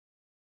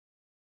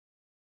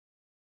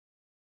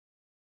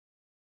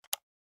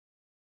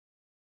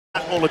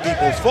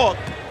Oladipo's fault,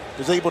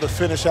 is able to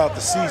finish out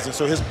the season.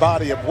 So his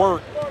body of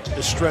work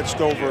is stretched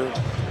over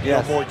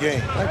more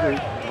games. I agree.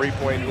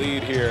 3-point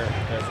lead here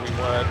as we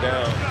wind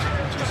down.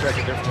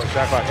 2-second difference on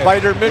shot clock.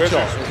 Spider Mitchell.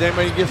 Does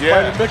anybody give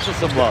Spider Mitchell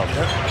some love?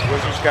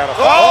 Wizards got a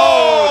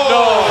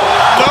no!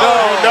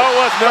 You know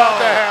what's about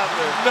to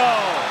happen. No!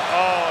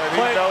 Oh, and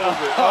he knows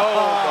it.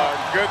 Oh, my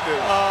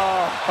goodness.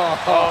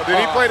 Oh, did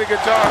he play the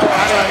guitar?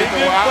 He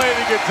did play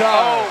the guitar.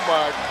 Oh,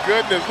 my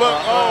goodness. Look.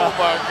 Oh,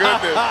 my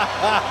goodness.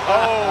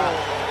 Oh,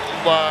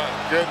 my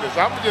goodness.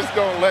 I'm just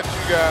going to let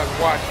you guys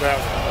watch that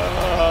one.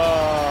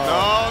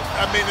 No,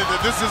 I mean,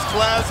 this is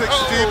classic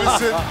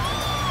Stevenson.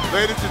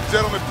 Ladies and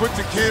gentlemen, put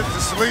your kids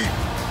to sleep.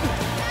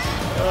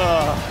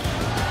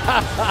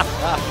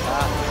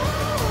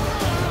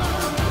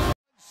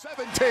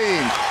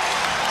 17.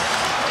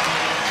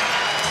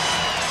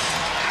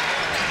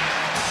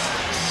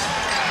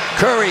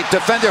 Curry,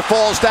 defender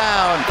falls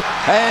down,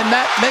 and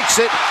that makes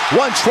it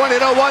 120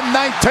 to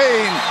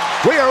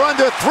 119. We are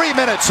under 3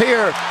 minutes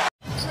here.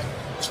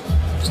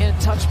 In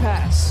touch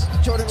pass,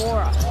 Jordan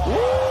Nwora.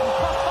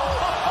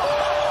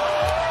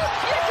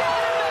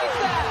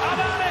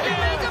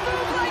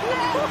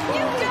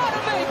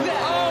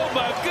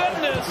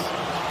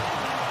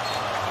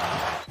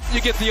 You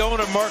get the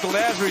owner, Mark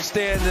Lazary,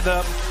 standing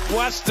up.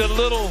 Watch the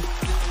little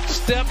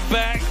step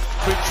back,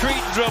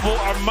 retreat dribble,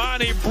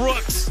 Armani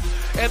Brooks.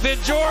 And then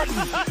Jordan.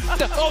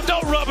 Oh,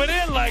 don't rub it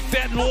in like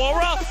that,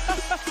 Nwora.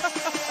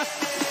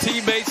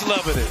 Teammates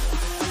loving it.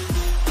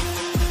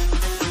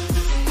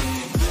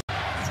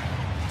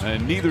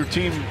 And neither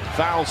team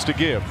fouls to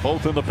give,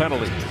 both in the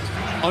penalty.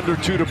 Under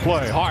 2 to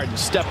play. Harden,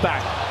 step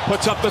back,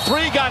 puts up the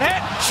 3, got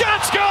hit,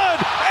 shot's good,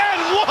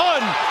 and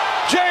one!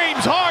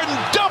 James Harden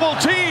double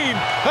team,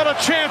 and a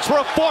chance for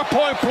a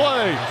 4-point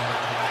play.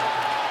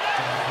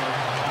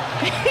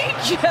 He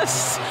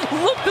just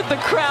looked at the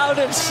crowd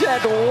and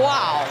said,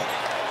 wow.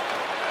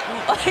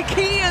 Like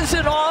he is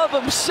in awe of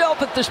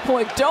himself at this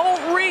point.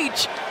 Don't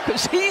reach,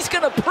 because he's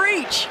going to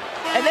preach.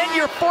 And then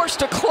you're forced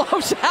to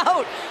close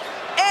out.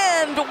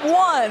 And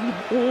one.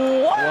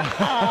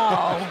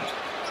 Wow.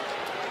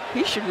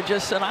 He should have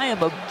just said, I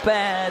am a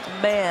bad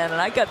man, and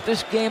I got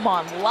this game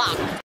on lock.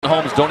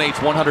 Holmes donates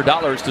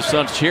 $100 to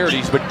Suns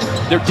charities, but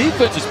their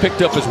defense has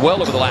picked up as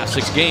well over the last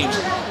 6 games.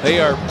 They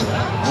are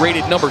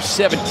rated number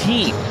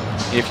 17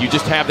 if you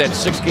just have that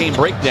 6-game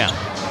breakdown.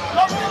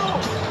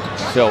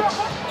 So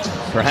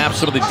perhaps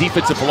some of the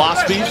defensive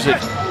philosophies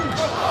that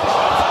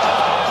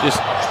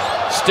just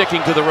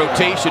sticking to the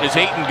rotation as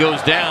Ayton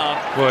goes down.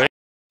 Boy.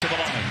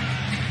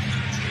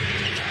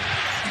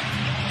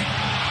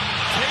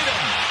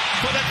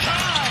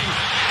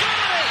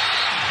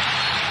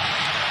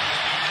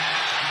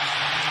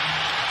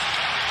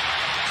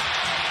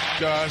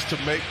 Guys to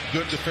make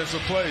good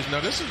defensive plays. Now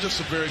this is just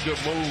a very good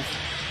move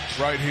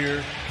right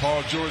here.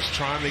 Paul George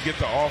trying to get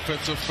the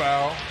offensive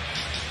foul.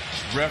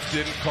 Ref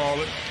didn't call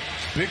it.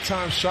 Big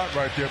time shot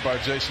right there by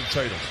Jason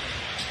Tatum.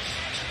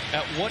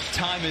 At what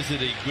time is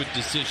it a good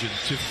decision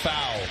to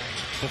foul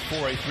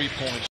before a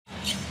 3-point?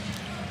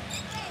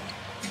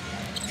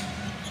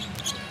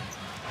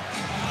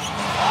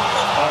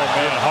 All right,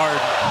 man, hard.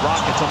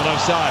 Rockets on the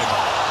left side.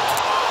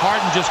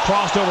 Harden just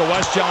crossed over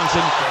Wes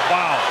Johnson.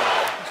 Wow.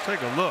 Let's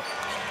take a look.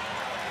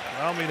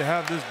 Allow me to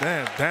have this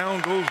dance.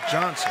 Down goes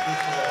Johnson.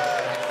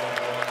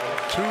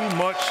 Too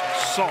much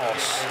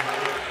sauce.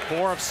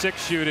 4 of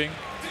 6 shooting.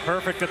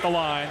 Perfect at the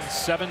line.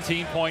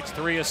 17 points,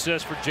 3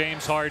 assists for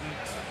James Harden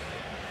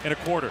in a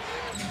quarter.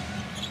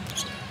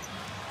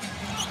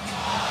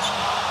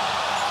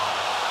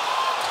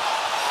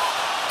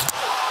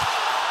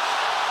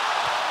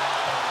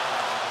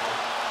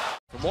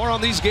 For more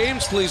on these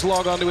games, please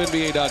log on to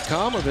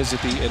NBA.com or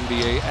visit the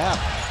NBA app.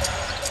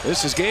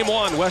 This is game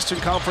 1, Western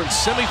Conference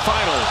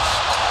semifinals.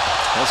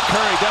 As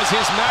Curry does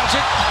his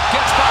magic,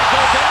 gets by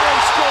Gobert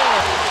and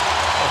scores.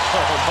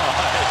 Oh my.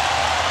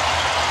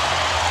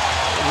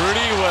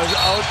 Rudy was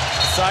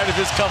outside of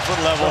his comfort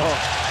level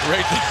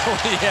right there when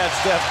he had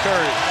Steph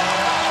Curry.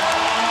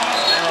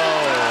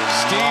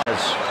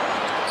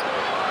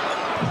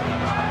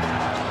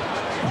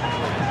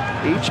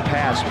 Each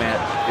pass,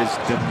 Matt, is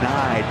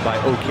denied by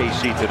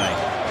OKC tonight.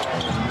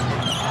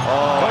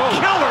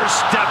 Killer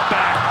step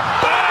back.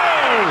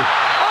 Boom!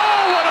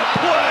 Oh, what a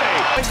play!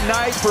 Big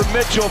night for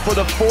Mitchell for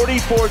the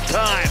 44th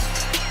time.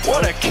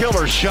 What a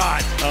killer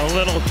shot. A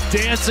little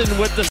dancing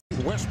with the...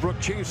 Westbrook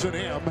chasing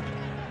him.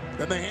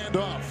 Then the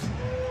handoff.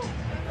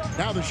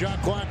 Now the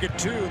shot clock at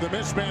 2. The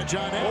mismatch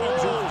on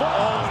Adams.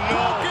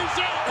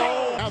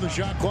 Now the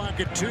shot clock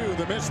at 2.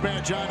 The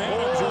mismatch on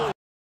Adams.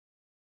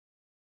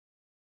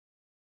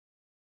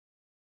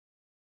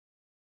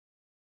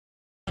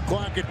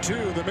 Clock at 2.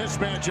 The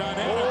mismatch on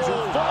Adams.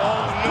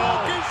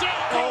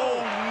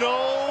 Oh,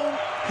 no,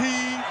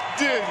 he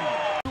didn't.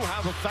 You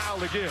have a foul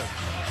to give.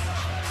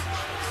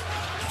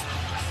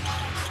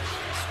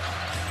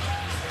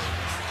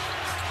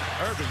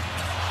 Irving.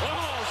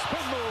 Oh,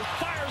 spin move,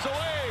 fires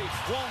away.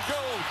 Won't go.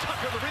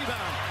 Tucker the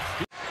rebound.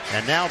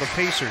 And now the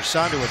Pacers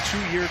signed to a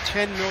 2-year,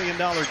 $10 million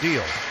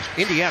deal.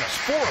 Indiana's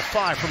 4 of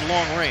 5 from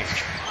long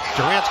range.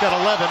 Durant's got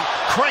 11.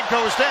 Craig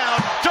goes down.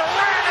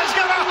 Durant has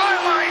got a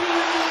highlight.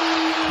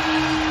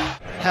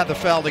 Had the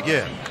foul to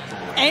give.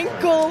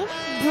 Ankle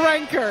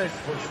breaker.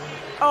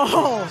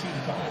 Oh.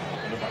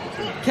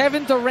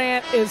 Kevin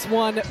Durant is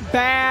one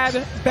bad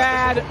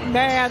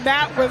man.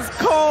 That was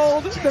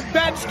cold. The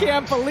bench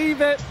can't believe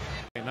it.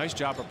 Nice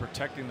job of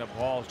protecting the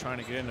ball, trying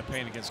to get in the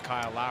paint against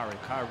Kyle Lowry.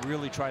 Kyle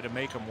really tried to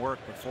make him work,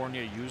 but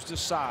Fournier used his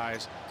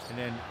size, and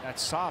then that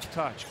soft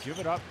touch. Give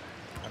it up.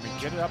 I mean,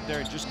 get it up there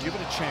and just give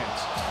it a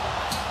chance.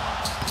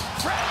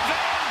 Fred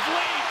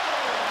VanVleet.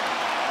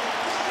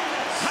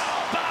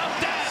 How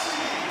about that?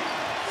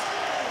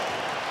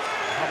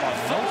 How about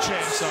no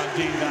chance on D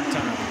that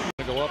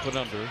time? Go up and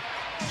under.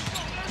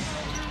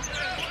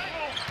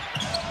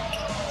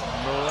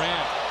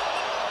 Morant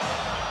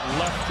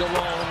left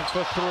alone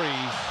for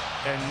 3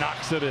 and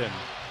knocks it in.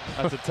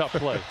 That's a tough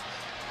play.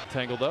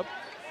 Tangled up.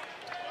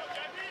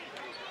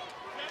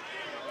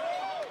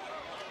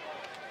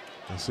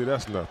 See,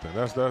 that's nothing.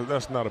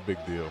 That's not a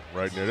big deal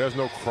right there. There's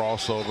no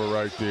crossover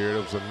right there.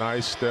 It was a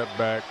nice step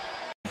back.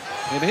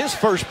 In his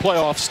first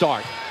playoff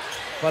start.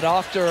 But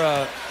after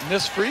a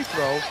missed free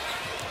throw,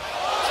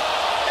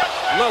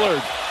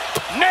 Lillard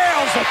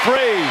nails the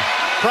 3.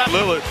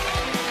 Lillard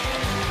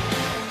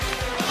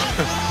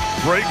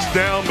breaks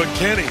down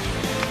McKinney.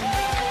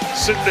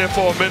 Sitting there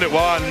for a minute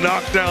while I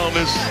knock down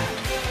this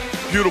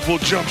beautiful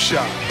jump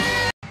shot.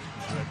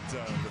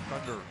 The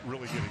Thunder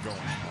really get it going.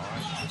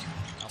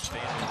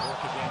 Outstanding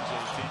work again,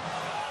 JT.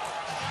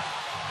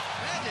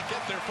 And you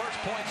get their first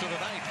points of the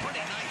night.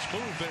 Pretty nice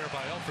move there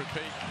by Elfrid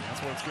Payton.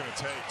 That's what it's going to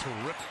take.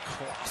 Terrific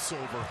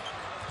crossover.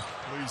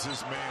 Leaves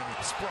his man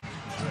express.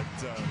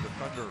 The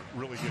Thunder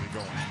really get it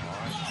going.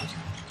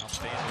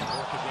 Outstanding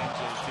work again,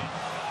 JT.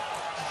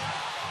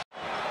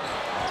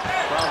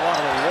 Brown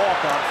wanted a walk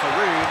on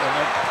Fareed, and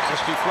then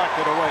just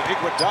deflected away.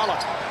 Iguodala.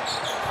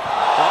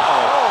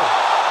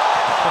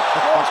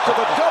 Goes to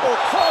the double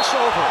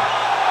crossover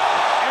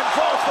and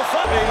draws the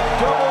front. A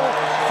double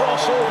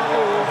crossover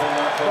move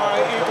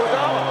by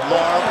Iguodala.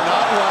 Marv,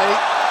 not right,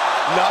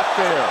 not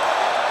fair.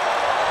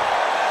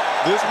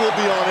 This will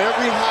be on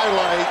every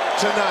highlight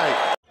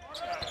tonight.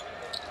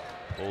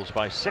 Bulls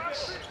by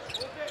 6.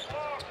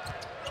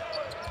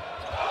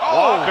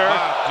 Walker.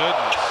 My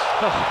goodness.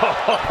 And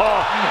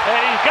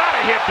he's got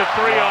to hit the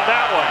 3 on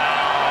that one.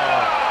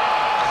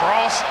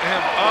 Cross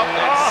him up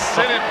and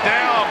sit him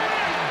down.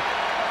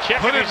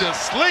 Put him to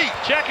sleep.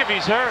 Check if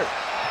he's hurt.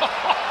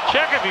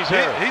 Check if he's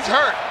hurt. He's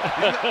hurt.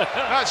 He's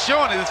not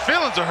showing it. His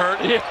feelings are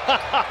hurt. Yeah.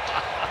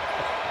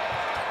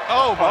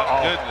 Oh my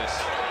goodness.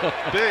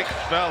 Big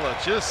fella.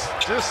 Just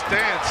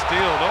stand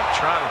still. Don't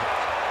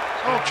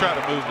try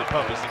to move the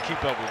puppets and keep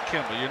up with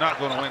Kimball. You're not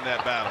going to win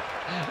that battle.